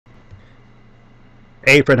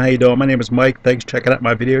Hey friend, how you doing? My name is Mike. Thanks for checking out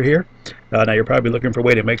my video here. Now you're probably looking for a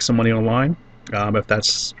way to make some money online. If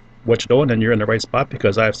that's what you're doing, then you're in the right spot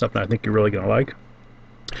because I have something I think you're really going to like.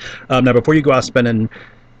 Now before you go out spending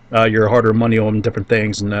your hard-earned money on different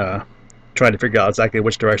things and trying to figure out exactly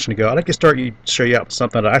which direction to go, I'd like to show you out with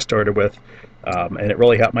something that I started with, and it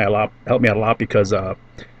really helped me out a lot because I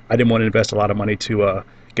didn't want to invest a lot of money to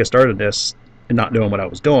get started in this and not knowing what I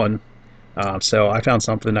was doing. So I found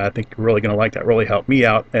something that I think you're really going to like that really helped me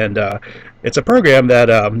out, and it's a program that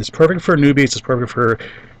is perfect for newbies. It's perfect for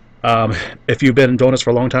um, if you've been doing this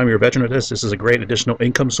for a long time, you're a veteran of this. This is a great additional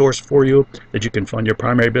income source for you that you can fund your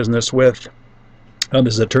primary business with.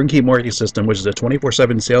 This is a turnkey marketing system, which is a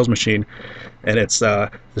 24/7 sales machine, and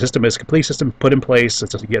the system is a complete system put in place.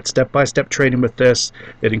 You get step-by-step training with this.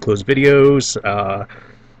 It includes videos.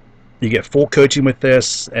 You get full coaching with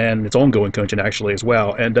this, and it's ongoing coaching actually as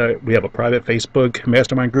well. And we have a private Facebook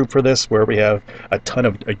mastermind group for this where we have a ton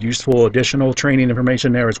of useful additional training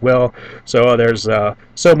information there as well. So there's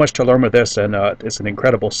so much to learn with this, and it's an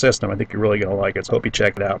incredible system. I think you're really going to like it, so hope you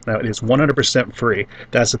check it out. Now, it is 100% free.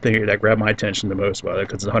 That's the thing that grabbed my attention the most about it,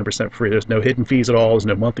 because it's 100% free. There's no hidden fees at all. There's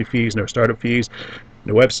no monthly fees, no startup fees,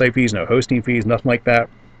 no website fees, no hosting fees, nothing like that.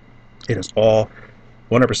 It is all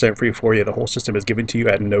 100% free for you. The whole system is given to you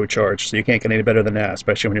at no charge, so you can't get any better than that,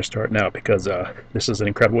 especially when you're starting out, because this is an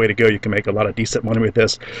incredible way to go. You can make a lot of decent money with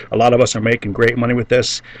this. A lot of us are making great money with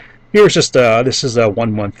this. Here's just this is a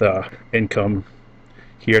 1 month income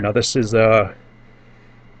here. Now this is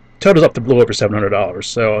totals up to a little over $700.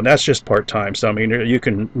 So, and that's just part-time. So I mean, you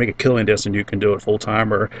can make a killing this, and you can do it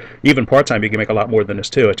full-time, or even part-time. You can make a lot more than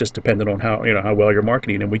this too. It just depending on how how well you're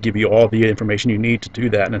marketing, and we give you all the information you need to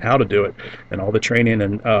do that, and how to do it, and all the training,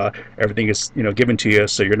 and everything is given to you,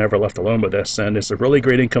 so you're never left alone with this. And it's a really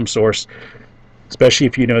great income source, especially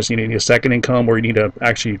if you notice you need a second income, or you need to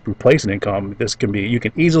actually replace an income. This can be, you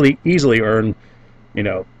can easily earn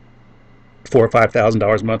 $4,000 or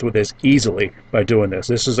 $5,000 a month with this easily by doing this.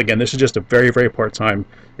 This is just a very part-time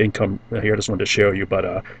income here. I just wanted to show you,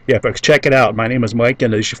 but yeah, folks, check it out. My name is Mike,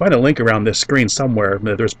 and you should find a link around this screen somewhere.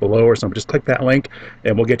 There's below or something. Just click that link,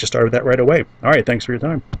 and we'll get you started with that right away. All right, thanks for your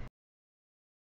time.